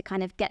babies to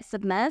kind of get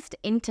submersed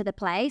into the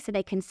play so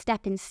they can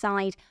step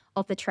inside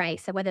of the tray.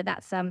 So whether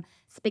that's some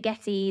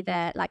spaghetti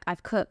that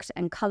I've cooked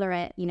and color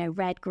it,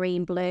 red,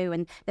 green, blue,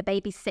 and the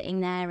baby's sitting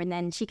there and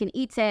then she can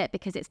eat it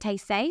because it's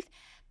taste safe.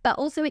 But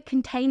also it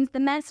contains the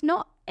mess,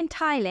 not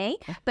entirely,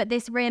 but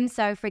this rim.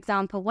 So for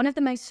example, one of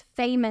the most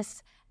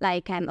famous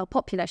or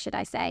popular, should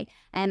I say,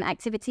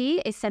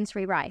 activity is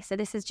sensory rice. So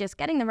this is just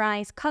getting the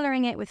rice,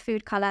 colouring it with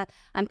food colour,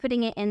 and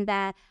putting it in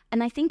there.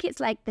 And I think it's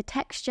the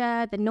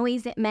texture, the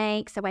noise it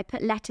makes. So I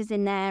put letters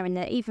in there, and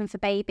even for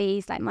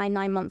babies, my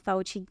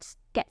 9-month-old, she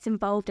gets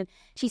involved and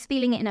she's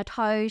feeling it in her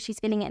toes,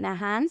 she's feeling it in her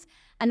hands.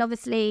 And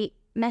obviously,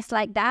 mess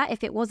like that,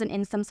 if it wasn't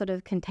in some sort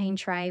of contained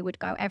tray, would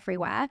go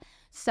everywhere.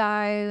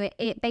 So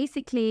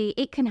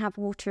it can have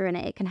water in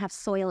it, it can have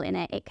soil in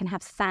it, it can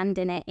have sand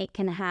in it, it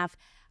can have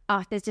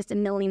there's just a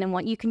million and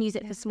one. You can use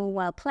it for small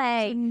world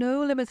play. So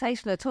no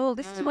limitation at all.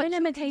 This is no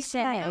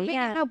limitation.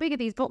 How big are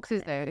these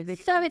boxes though?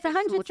 So it's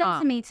 100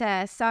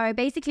 centimeters. So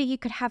basically you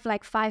could have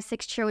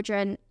 5-6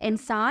 children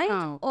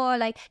inside, or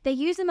they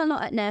use them a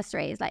lot at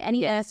nurseries,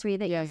 any nursery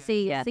that you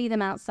see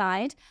them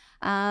outside.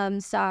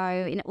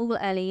 So in all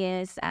early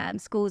years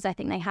schools, I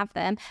think they have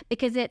them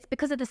because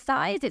of the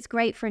size. It's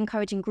great for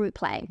encouraging group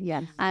play.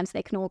 So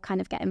they can all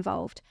kind of get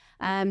involved.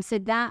 So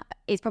that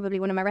is probably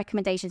one of my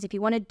recommendations. If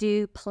you want to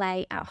do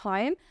play at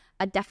home,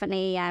 I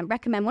definitely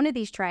recommend one of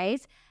these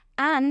trays.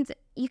 And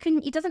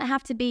it doesn't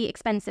have to be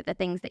expensive, the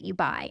things that you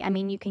buy. I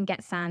mean, you can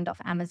get sand off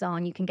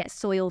Amazon, you can get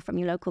soil from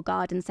your local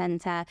garden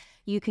centre,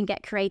 you can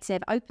get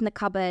creative, open the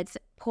cupboards,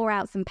 pour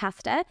out some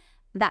pasta.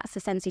 That's a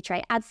sensory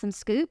tray. Add some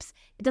scoops.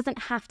 It doesn't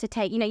have to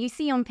take, you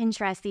see on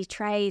Pinterest these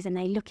trays and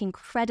they look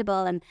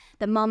incredible. And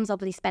the mums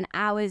obviously spend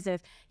hours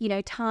of,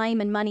 time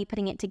and money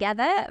putting it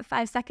together.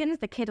 5 seconds,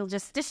 the kid will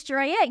just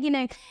destroy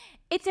it.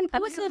 It's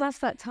important. Who has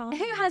that time?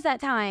 Who has that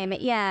time?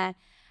 Yeah.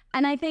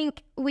 And I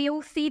think we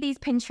all see these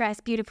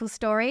Pinterest beautiful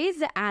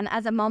stories. And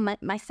as a mom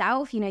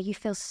myself, you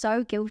feel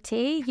so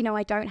guilty.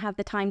 I don't have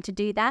the time to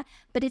do that.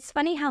 But it's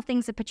funny how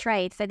things are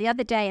portrayed. So the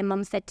other day, a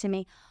mum said to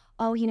me,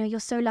 oh, you're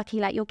so lucky.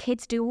 Your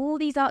kids do all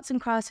these arts and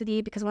crafts with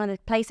you because one of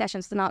the play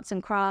sessions is an arts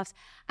and crafts.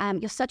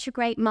 You're such a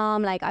great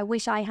mom. I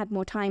wish I had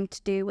more time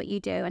to do what you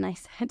do. And I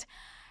said,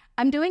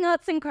 I'm doing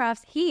arts and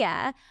crafts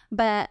here,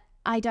 but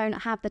I don't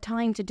have the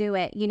time to do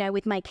it,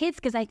 with my kids,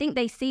 because I think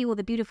they see all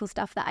the beautiful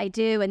stuff that I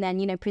do and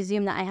then,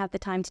 presume that I have the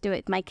time to do it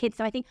with my kids.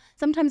 So I think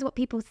sometimes what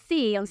people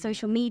see on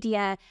social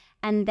media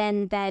and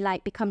then they're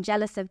become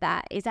jealous of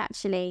that is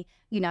actually,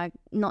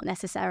 not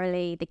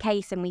necessarily the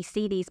case. And we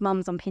see these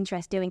mums on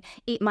Pinterest doing,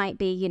 it might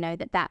be,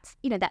 that's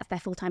their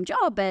full-time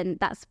job and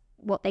that's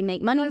what they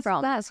make money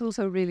from. That's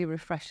also really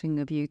refreshing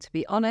of you to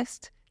be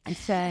honest and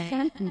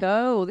say,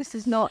 no, this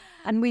is not,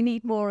 and we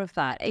need more of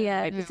that.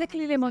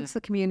 Particularly amongst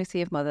the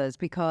community of mothers,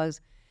 because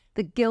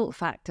the guilt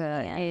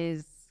factor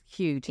is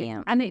huge.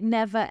 And it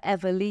never,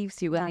 ever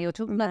leaves you. Whether you're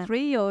talking about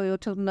 3 or you're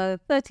talking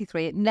about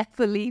 33, it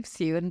never leaves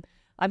you. And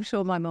I'm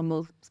sure my mum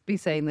will be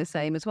saying the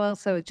same as well.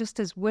 So just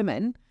as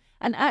women,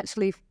 and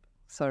actually,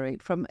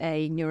 from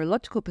a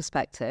neurological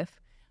perspective,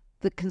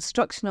 the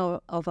construction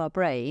of our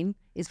brain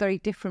is very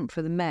different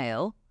for the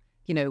male.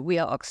 We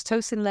are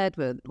oxytocin-led,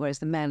 whereas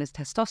the male is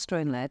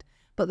testosterone-led.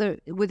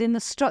 But within the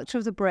structure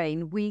of the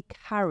brain, we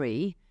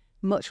carry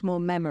much more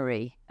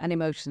memory and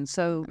emotion.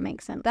 So That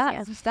makes sense.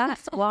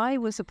 that's why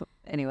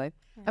anyway.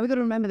 And we've got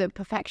to remember that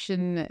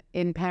perfection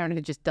in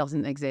parenthood just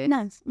doesn't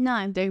exist.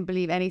 No. Don't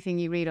believe anything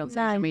you read on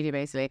social media,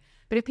 basically.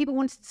 But if people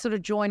wanted to sort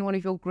of join one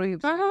of your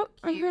groups,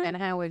 then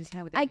how would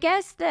they? I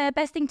guess the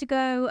best thing to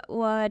go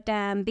would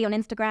be on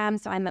Instagram.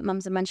 So I'm at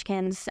Mums and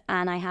Munchkins,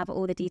 and I have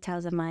all the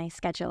details of my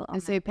schedule.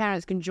 And so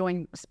parents can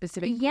join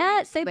specific.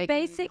 Yeah. So they can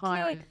basically,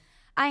 hire-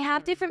 I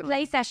have different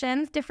play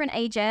sessions, different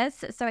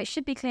ages. So it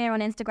should be clear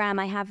on Instagram.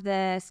 I have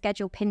the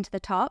schedule pinned to the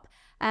top.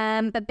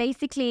 But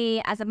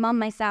basically, as a mum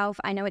myself,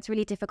 I know it's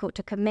really difficult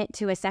to commit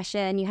to a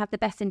session. You have the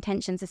best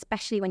intentions,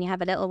 especially when you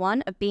have a little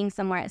one, of being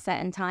somewhere at a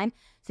certain time.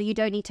 So you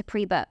don't need to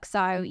pre-book.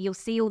 So you'll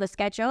see all the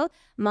schedule.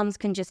 Mums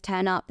can just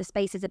turn up. The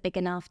spaces are big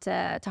enough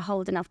to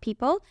hold enough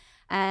people.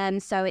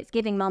 So it's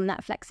giving mum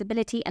that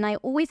flexibility. And I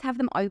always have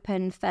them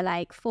open for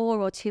like 4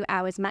 or 2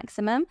 hours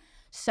maximum.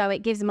 So it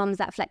gives mums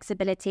that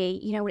flexibility.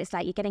 You know what it's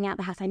like, you're getting out of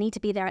the house, I need to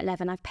be there at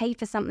 11, I've paid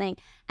for something.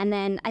 And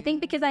then I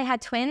think because I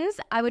had twins,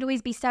 I would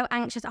always be so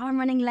anxious, I'm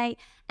running late.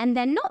 And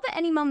then not that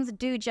any mums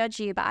do judge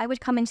you, but I would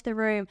come into the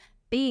room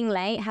being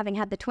late, having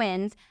had the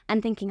twins,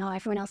 and thinking,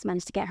 everyone else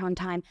managed to get here on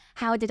time.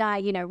 How did I,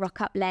 rock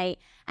up late?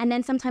 And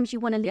then sometimes you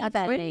want to leave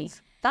early.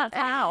 That's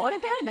how.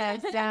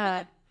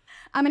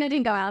 I mean, I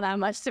didn't go out that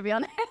much, to be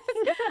honest.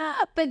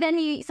 But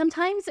then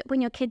sometimes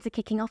when your kids are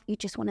kicking off, you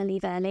just want to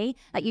leave early.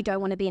 Like, you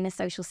don't want to be in a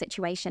social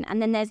situation.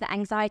 And then there's the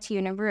anxiety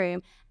in a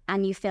room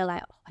and you feel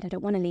like, I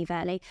don't want to leave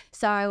early.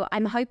 So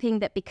I'm hoping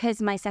that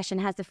because my session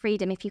has the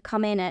freedom, if you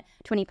come in at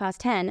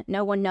 10:20,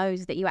 no one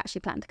knows that you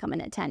actually plan to come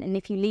in at 10. And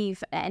if you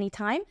leave at any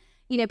time,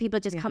 people are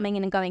just coming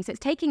in and going. So it's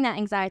taking that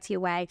anxiety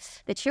away.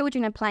 The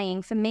children are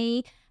playing. For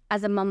me,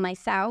 as a mum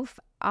myself,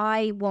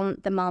 I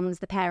want the mums,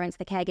 the parents,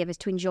 the caregivers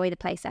to enjoy the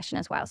play session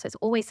as well. So it's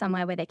always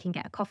somewhere where they can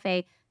get a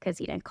coffee because,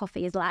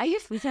 coffee is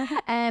life.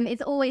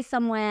 It's always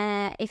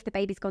somewhere if the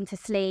baby's gone to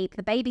sleep.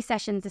 The baby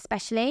sessions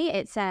especially,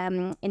 it's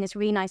in this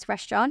really nice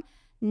restaurant.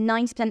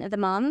 90% of the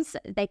mums,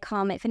 they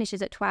come, it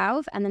finishes at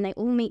 12 and then they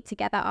all meet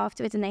together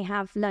afterwards and they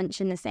have lunch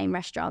in the same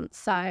restaurant.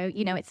 So,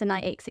 it's a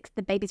night 8,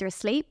 the babies are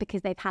asleep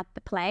because they've had the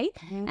play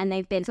and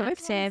they've been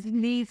active.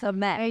 Needs are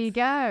met. There you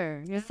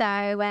go. Yeah.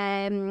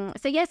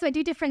 So I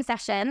do different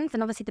sessions,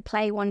 and obviously the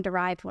play one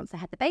derived once I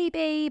had the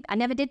baby. I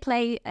never did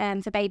play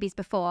for babies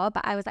before,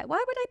 but I was like,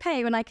 why would I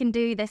pay when I can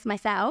do this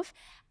myself?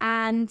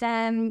 And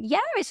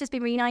it's just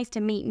been really nice to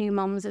meet new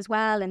mums as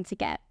well and to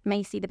get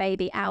Macy, the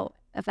baby, out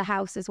of the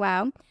house as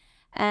well.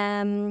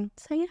 So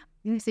you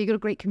got a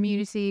great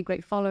community,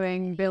 great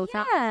following built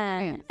up.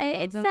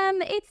 It's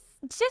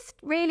just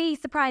really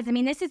surprised. I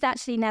mean, this is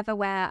actually never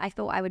where I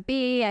thought I would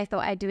be. I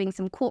thought I'd doing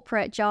some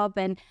corporate job,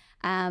 and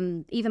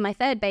even my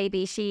third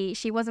baby,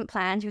 she wasn't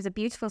planned. She was a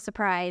beautiful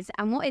surprise.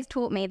 And what it's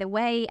taught me,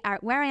 where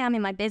I am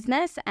in my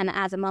business and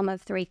as a mum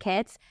of 3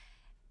 kids,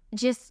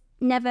 just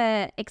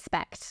never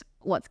expect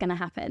what's going to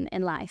happen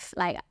in life.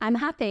 Like, I'm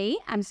happy,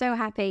 I'm so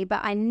happy, but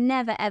I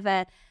never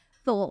ever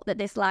thought that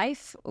this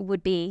life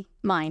would be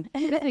mine.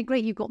 It's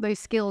great you've got those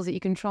skills that you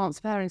can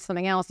transfer into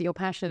something else that you're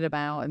passionate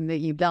about and that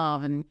you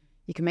love, and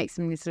you can make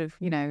something sort of,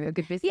 a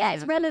good business. Yeah,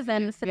 it's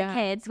relevant for the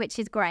kids, which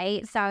is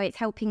great. So it's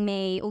helping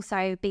me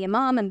also be a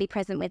mum and be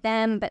present with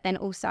them, but then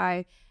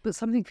also... But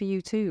something for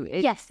you too.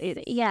 Yes.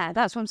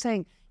 That's what I'm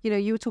saying.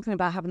 You were talking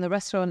about having the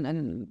restaurant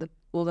and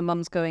all the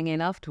mums going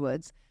in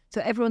afterwards. So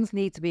everyone's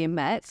needs are being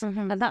met,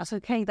 and that's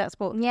okay. That's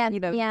what, and their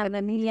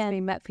needs are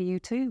being met for you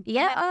too.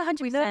 Yeah,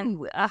 100%. We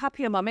know a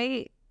happier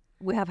mummy,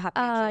 we have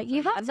happier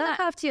You have to look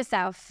after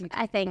yourself,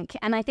 I think.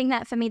 And I think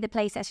that for me, the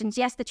play sessions,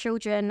 yes, the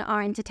children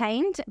are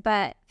entertained,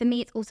 but for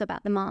me, it's also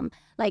about the mum.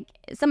 Like,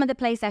 some of the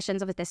play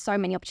sessions, obviously, there's so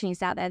many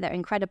opportunities out there that are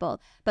incredible,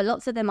 but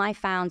lots of them I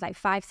found like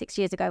 5-6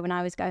 years ago when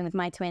I was going with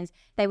my twins,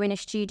 they were in a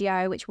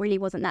studio, which really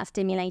wasn't that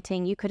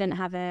stimulating. You couldn't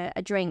have a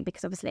drink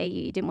because obviously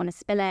you didn't want to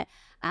spill it.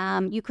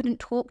 You couldn't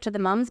talk to the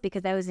mums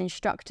because there was an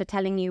instructor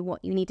telling you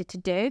what you needed to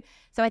do.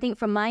 So I think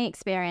from my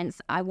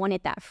experience, I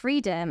wanted that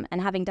freedom,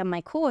 and having done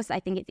my course, I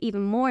think it's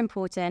even more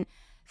important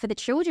for the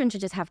children to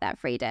just have that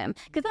freedom,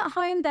 because at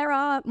home there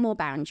are more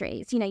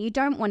boundaries. You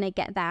don't want to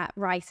get that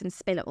rice and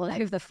spill it all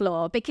over the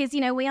floor because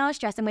we are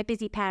stressed and we're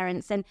busy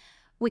parents, and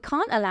we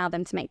can't allow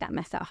them to make that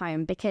mess at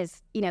home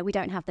because we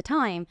don't have the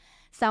time.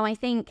 So I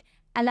think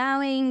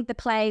allowing the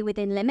play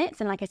within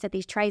limits, and like I said,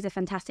 these trays are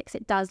fantastic, so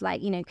it does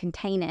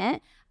contain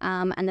it,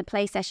 and the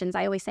play sessions,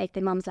 I always say to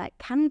the mums, like,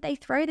 can they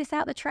throw this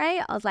out the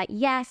tray? I was like,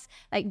 yes,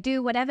 like,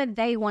 do whatever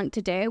they want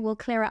to do, we'll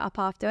clear it up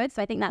afterwards.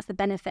 So I think that's the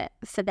benefit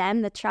for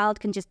them. The child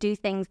can just do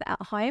things that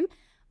at home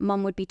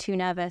mum would be too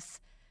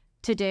nervous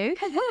to do.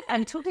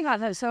 And talking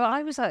about that, so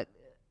I was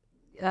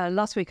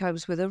last week I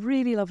was with a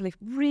really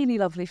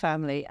lovely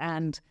family,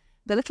 and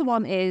the little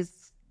one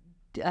is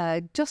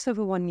just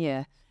over 1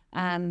 year,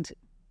 and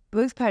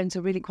both parents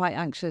are really quite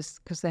anxious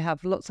because they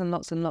have lots and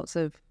lots and lots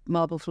of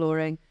marble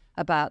flooring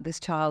about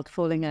this child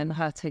falling and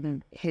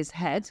hurting his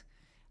head.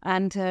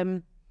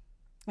 And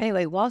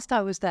anyway, whilst I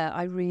was there,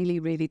 I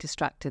really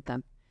distracted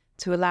them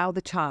to allow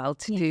the child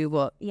to do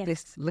what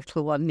this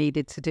little one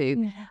needed to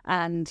do.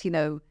 And,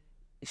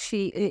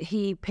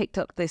 he picked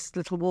up this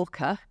little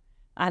walker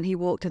And he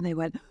walked and they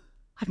went,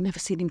 I've never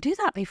seen him do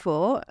that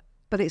before.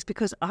 But it's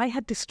because I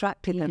had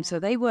distracted them, so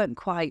they weren't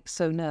quite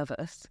so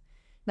nervous.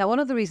 Now, one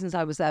of the reasons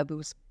I was there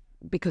was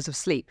because of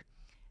sleep.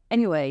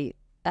 Anyway,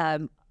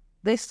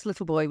 this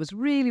little boy was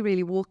really,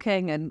 really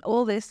walking and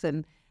all this.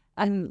 And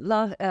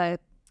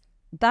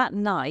that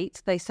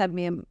night, they sent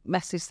me a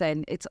message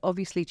saying, it's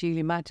obviously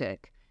Julie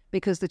Magic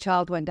because the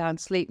child went down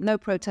to sleep. No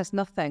protest,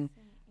 nothing.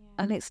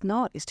 And it's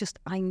not. It's just,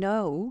 I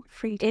know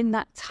in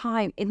that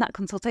time, in that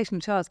consultation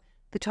with Charles,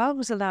 the child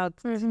was allowed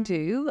to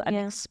do and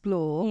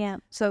explore. Yeah.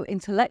 So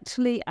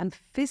intellectually and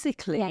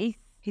physically,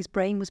 his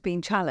brain was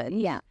being challenged.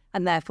 Yeah.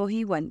 And therefore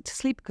he went to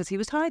sleep because he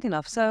was tired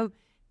enough. So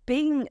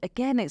being,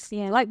 again, it's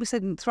like we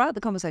said throughout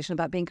the conversation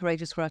about being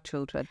courageous for our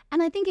children.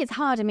 And I think it's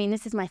hard. I mean,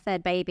 this is my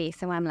third baby,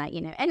 so I'm like,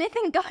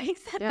 anything goes.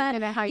 But,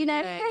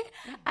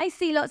 I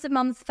see lots of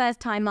mums,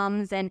 first-time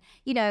mums, and,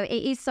 it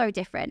is so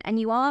different. And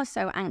you are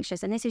so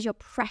anxious, and this is your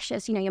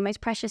precious, your most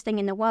precious thing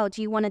in the world.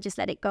 Do you want to just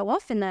let it go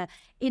off in the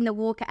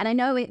walker? And I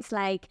know it's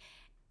like,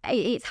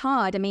 it's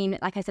hard. I mean,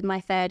 like I said, my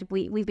third,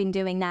 we've been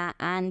doing that,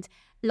 and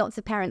lots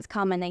of parents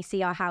come and they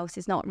see our house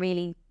is not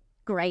really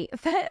great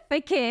for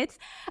kids,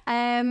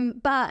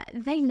 but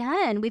they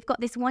learn. We've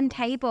got this one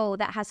table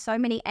that has so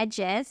many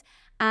edges,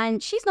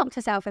 and she's knocked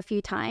herself a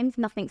few times,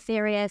 nothing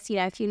serious,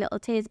 a few little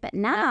tears, but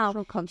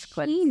now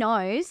she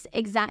knows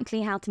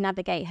exactly how to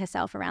navigate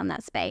herself around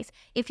that space.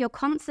 If you're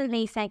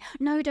constantly saying,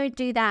 no, don't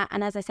do that,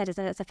 and as I said,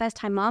 as a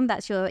first-time mom,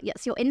 that's your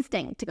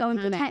instinct to go and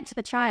protect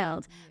the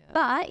child.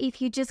 But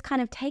if you just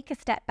kind of take a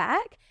step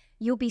back,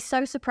 you'll be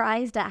so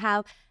surprised at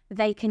how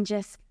they can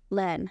just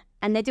learn,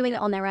 and they're doing it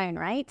on their own,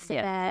 right? So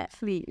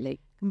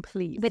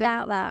completely.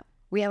 Without that,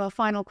 we have our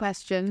final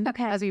question.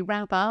 Okay. As we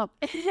wrap up,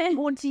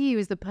 what to you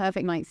is the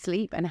perfect night's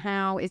sleep, and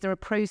how is there a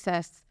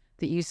process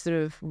that you sort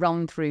of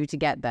run through to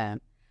get there?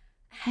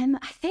 I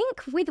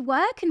think with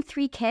work and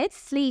 3 kids,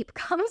 sleep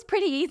comes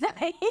pretty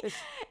easily.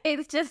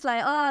 It's just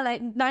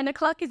like, 9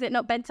 o'clock, is it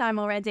not bedtime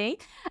already?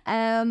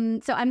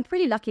 So I'm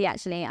pretty lucky,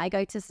 actually. I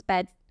go to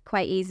bed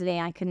quite easily.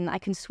 I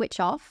can switch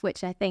off,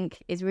 which I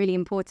think is really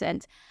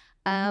important.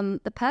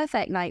 The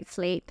perfect night's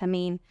sleep, I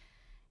mean,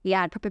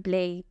 I'd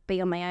probably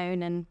be on my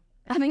own and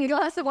having a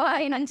glass of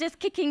wine and just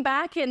kicking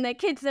back and the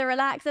kids are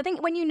relaxed. I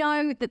think when you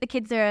know that the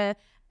kids are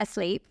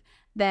asleep,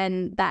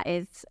 then that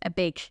is a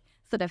big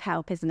sort of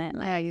help, isn't it?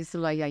 You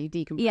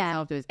decompress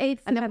afterwards.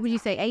 And then would you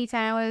say 8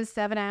 hours,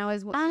 7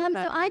 hours? So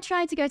I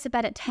try to go to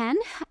bed at 10,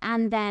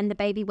 and then the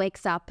baby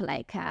wakes up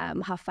like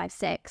 5:30,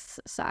 6.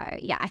 So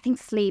I think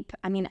sleep,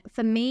 I mean,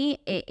 for me,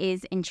 it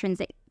is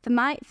intrinsic. For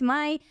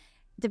my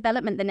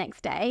development the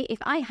next day, if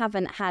I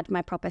haven't had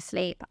my proper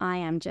sleep, I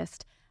am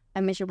just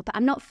a miserable.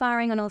 I'm not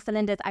firing on all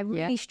cylinders. I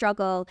really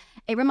struggle.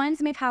 It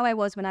reminds me of how I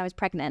was when I was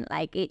pregnant.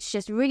 Like, it's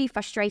just really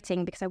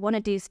frustrating because I want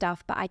to do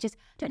stuff, but I just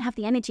don't have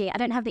the energy. I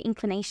don't have the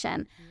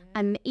inclination.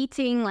 I'm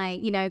eating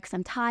because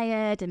I'm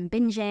tired and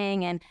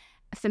binging. And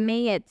for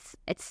me, it's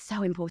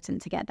so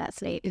important to get that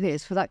sleep. It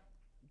is for that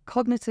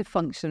cognitive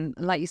function,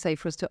 like you say,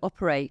 for us to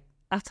operate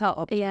at our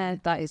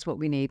optimum. That is what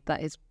we need.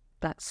 That is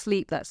that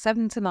sleep, that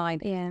 7 to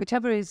 9,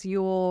 whichever is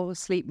your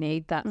sleep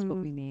need, that's what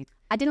we need.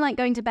 I didn't like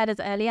going to bed as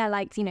early. I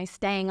liked,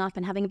 staying up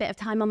and having a bit of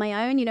time on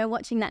my own,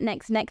 watching that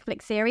next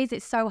Netflix series.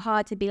 It's so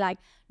hard to be like,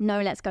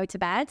 no, let's go to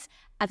bed,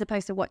 as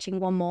opposed to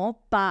watching one more.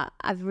 But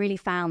I've really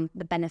found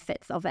the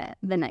benefits of it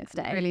the next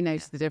day. I really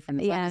noticed the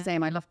difference. Like the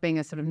same, I love being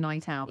a sort of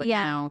night owl, but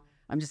now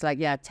I'm just like,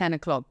 10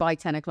 o'clock, by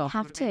 10 o'clock.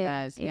 Have to.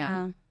 It's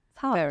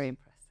hard. Very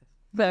impressive.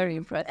 Very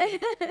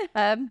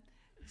impressive.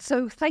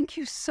 So thank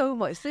you so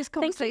much. This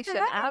conversation,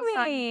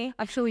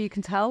 I'm sure you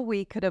can tell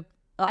we could have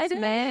asked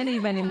many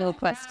more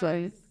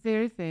questions.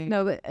 Seriously.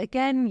 No, but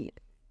again,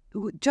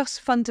 just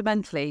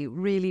fundamentally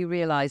really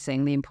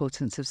realising the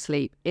importance of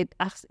sleep.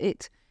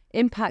 It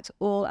impacts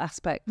all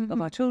aspects of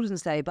our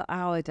children's day, but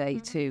our day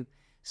too.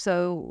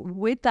 So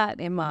with that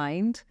in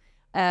mind,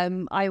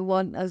 I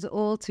want us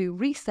all to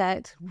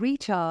reset,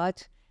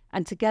 recharge,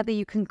 and together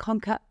you can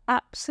conquer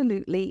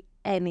absolutely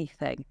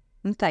anything.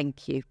 And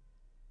thank you.